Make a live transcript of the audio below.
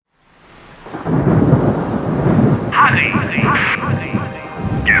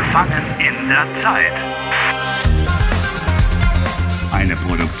Gefangen in der Zeit. Eine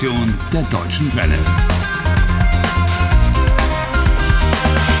Produktion der Deutschen Welle.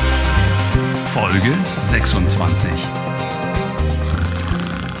 Folge 26.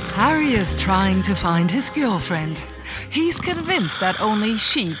 Harry is trying to find his girlfriend. He's convinced that only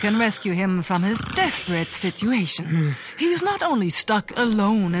she can rescue him from his desperate situation. He's not only stuck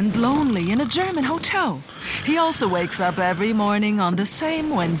alone and lonely in a German hotel. He also wakes up every morning on the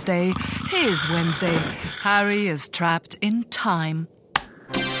same Wednesday, his Wednesday. Harry is trapped in time.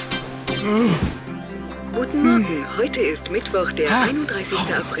 Guten Morgen, heute ist Mittwoch, der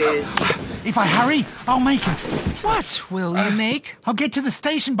 31. April. If I hurry, I'll make it. What will you make? I'll get to the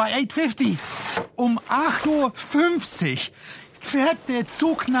station by 8:50. Um 8:50 Uhr fährt der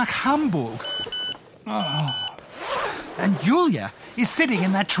Zug nach Hamburg. And Julia is sitting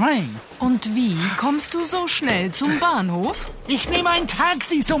in that train. Und wie kommst du so schnell zum Bahnhof? Ich nehme ein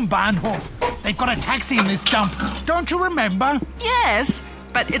Taxi zum Bahnhof. They've got a taxi in this dump. Don't you remember? Yes,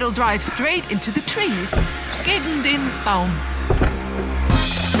 but it'll drive straight into the tree. Gegen den Baum.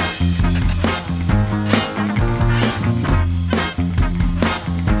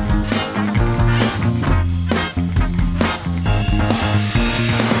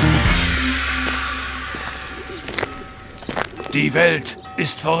 Die Welt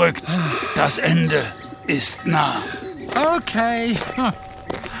ist verrückt. Das Ende ist nah. Okay.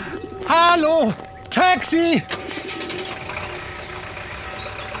 Hallo, Taxi!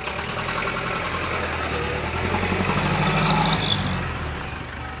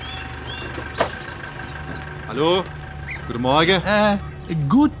 Hallo, guten Morgen.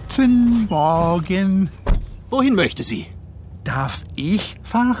 Guten Morgen. Wohin möchte sie? Darf ich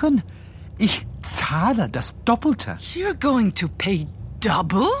fahren? Ich zahle das Doppelte. You're going to pay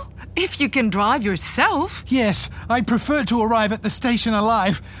double? If you can drive yourself? Yes, I'd prefer to arrive at the station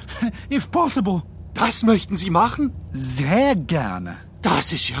alive, if possible. Das möchten Sie machen? Sehr gerne.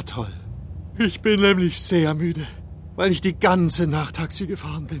 Das ist ja toll. Ich bin nämlich sehr müde, weil ich die ganze Nacht Taxi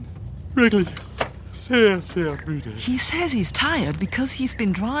gefahren bin. Wirklich sehr, sehr müde. He says he's tired because he's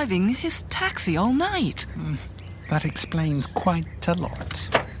been driving his taxi all night. That explains quite a lot.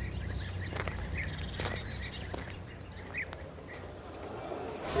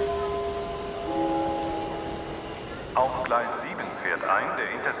 Auf Gleis 7 fährt ein der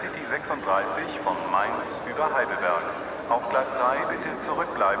Intercity 36 von Mainz über Heidelberg. Auf Gleis 3 bitte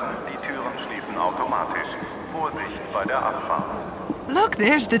zurückbleiben, die Türen schließen automatisch. Vorsicht bei der Abfahrt. Look,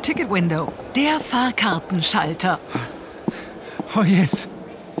 there's the ticket window. Der Fahrkartenschalter. Oh yes.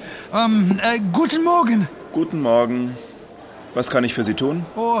 Guten Morgen. Guten Morgen. Was kann ich für Sie tun?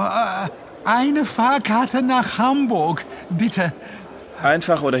 Eine Fahrkarte nach Hamburg, bitte.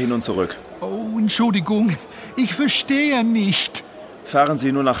 Einfach oder hin und zurück? Oh, Entschuldigung, ich verstehe nicht. Fahren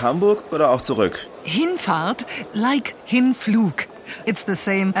Sie nur nach Hamburg oder auch zurück? Hinfahrt, like Hinflug. It's the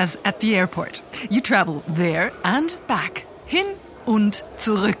same as at the airport. You travel there and back. Hin und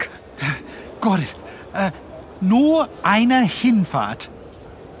zurück. Got it. Nur eine Hinfahrt.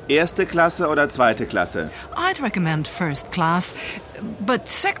 Erste Klasse oder zweite Klasse? I'd recommend first class, but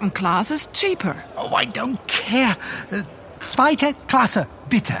second class is cheaper. Oh, I don't care. Zweite Klasse,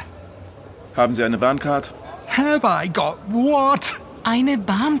 bitte. Haben Sie eine Bahncard? Have I got what? Eine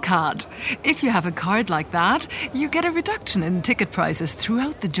Bahncard. If you have a card like that, you get a reduction in ticket prices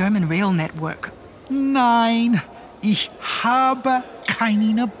throughout the German rail network. Nein, ich habe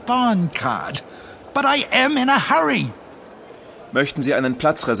keine Bahncard. But I am in a hurry. Möchten Sie einen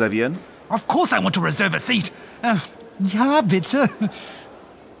Platz reservieren? Of course I want to reserve a seat. Ja, bitte.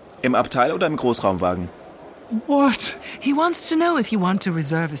 Im Abteil oder im Großraumwagen? What? He wants to know if you want to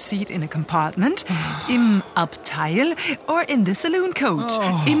reserve a seat in a compartment, im Abteil, or in the saloon coach,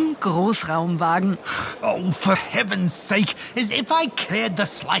 im Großraumwagen. Oh, for heaven's sake, as if I cared the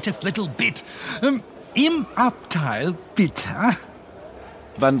slightest little bit. Im Abteil, bitte.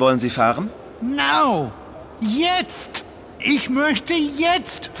 Wann wollen Sie fahren? Now. Jetzt. Ich möchte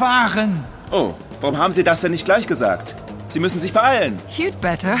jetzt fahren. Oh, warum haben Sie das denn nicht gleich gesagt? Sie müssen sich beeilen. You'd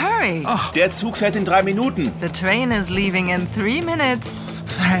better hurry. Der Zug fährt in 3 Minuten. The train is leaving in 3 minutes.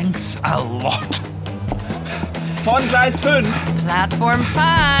 Thanks a lot. Von Gleis 5. Platform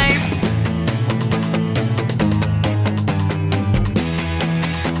 5.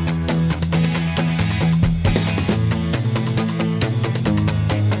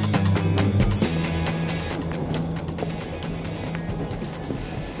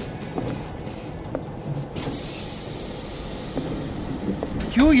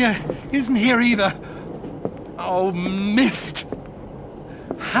 Julia isn't here either. Oh, missed.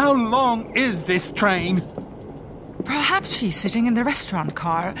 How long is this train? Perhaps Perhaps she's sitting in the restaurant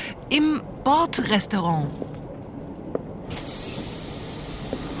car. Im Bordrestaurant.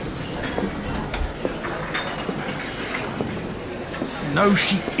 No,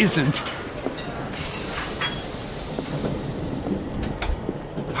 she isn't.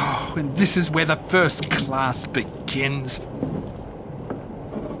 Oh, and this is where the first class begins.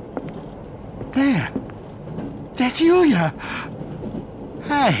 There's Yulia.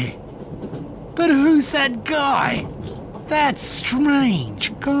 Hey, but who's that guy? That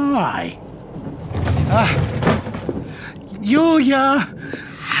strange guy. Yulia!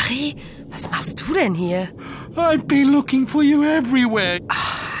 Harry, was machst du denn hier? I've been looking for you everywhere.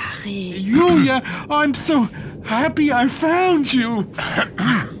 Harry. Yulia, I'm so happy I found you.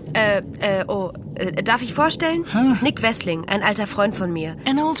 Darf ich vorstellen? Nick Wessling, ein alter Freund von mir.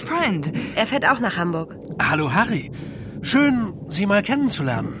 An old friend. Er fährt auch nach Hamburg. Hallo Harry. Schön, Sie mal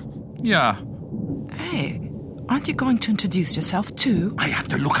kennenzulernen. Ja. Hey, aren't you going to introduce yourself too? I have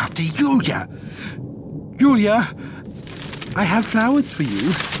to look after Yulia. Yulia, I have flowers for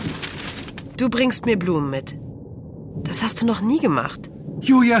you. Du bringst mir Blumen mit. Das hast du noch nie gemacht.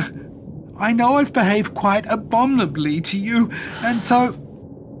 Yulia, I know I've behaved quite abominably to you, and so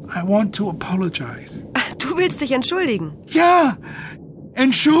I want to apologize. Du willst dich entschuldigen? Ja,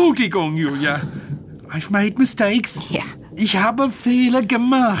 Entschuldigung, Yulia. I've made mistakes. Ja. Ich habe Fehler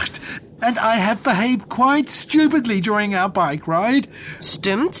gemacht. And I have behaved quite stupidly during our bike ride.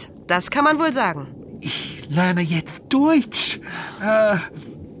 Stimmt, das kann man wohl sagen. Ich lerne jetzt Deutsch.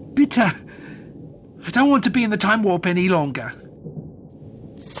 Bitte. I don't want to be in the time warp any longer.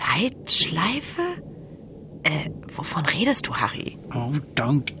 Zeitschleife? Wovon redest du, Harry? Oh,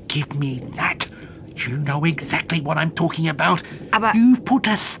 don't give me that. You know exactly what I'm talking about. Aber... You've put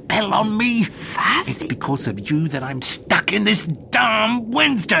a spell on me. Was? It's because of you that I'm stuck in this damn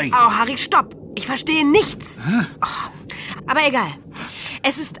Wednesday. Oh, Harry, stopp. Ich verstehe nichts. Oh, aber egal.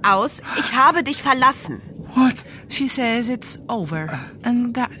 Es ist aus. Ich habe dich verlassen. What? She says it's over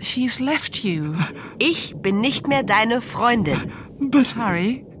and that she's left you. Ich bin nicht mehr deine Freundin. But...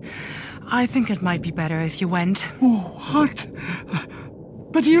 Harry, I think it might be better if you went. What?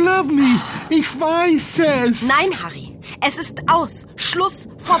 But you love me. Ich weiß es. Nein, Harry. Es ist aus. Schluss.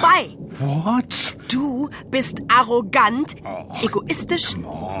 Vorbei. What? Du bist arrogant, egoistisch,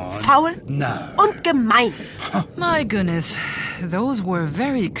 faul und gemein. My goodness, those were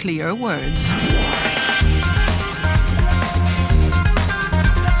very clear words.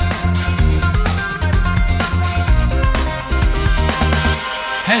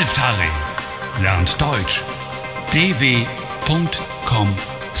 Helft Harry. Lernt Deutsch. dw.com/Harry.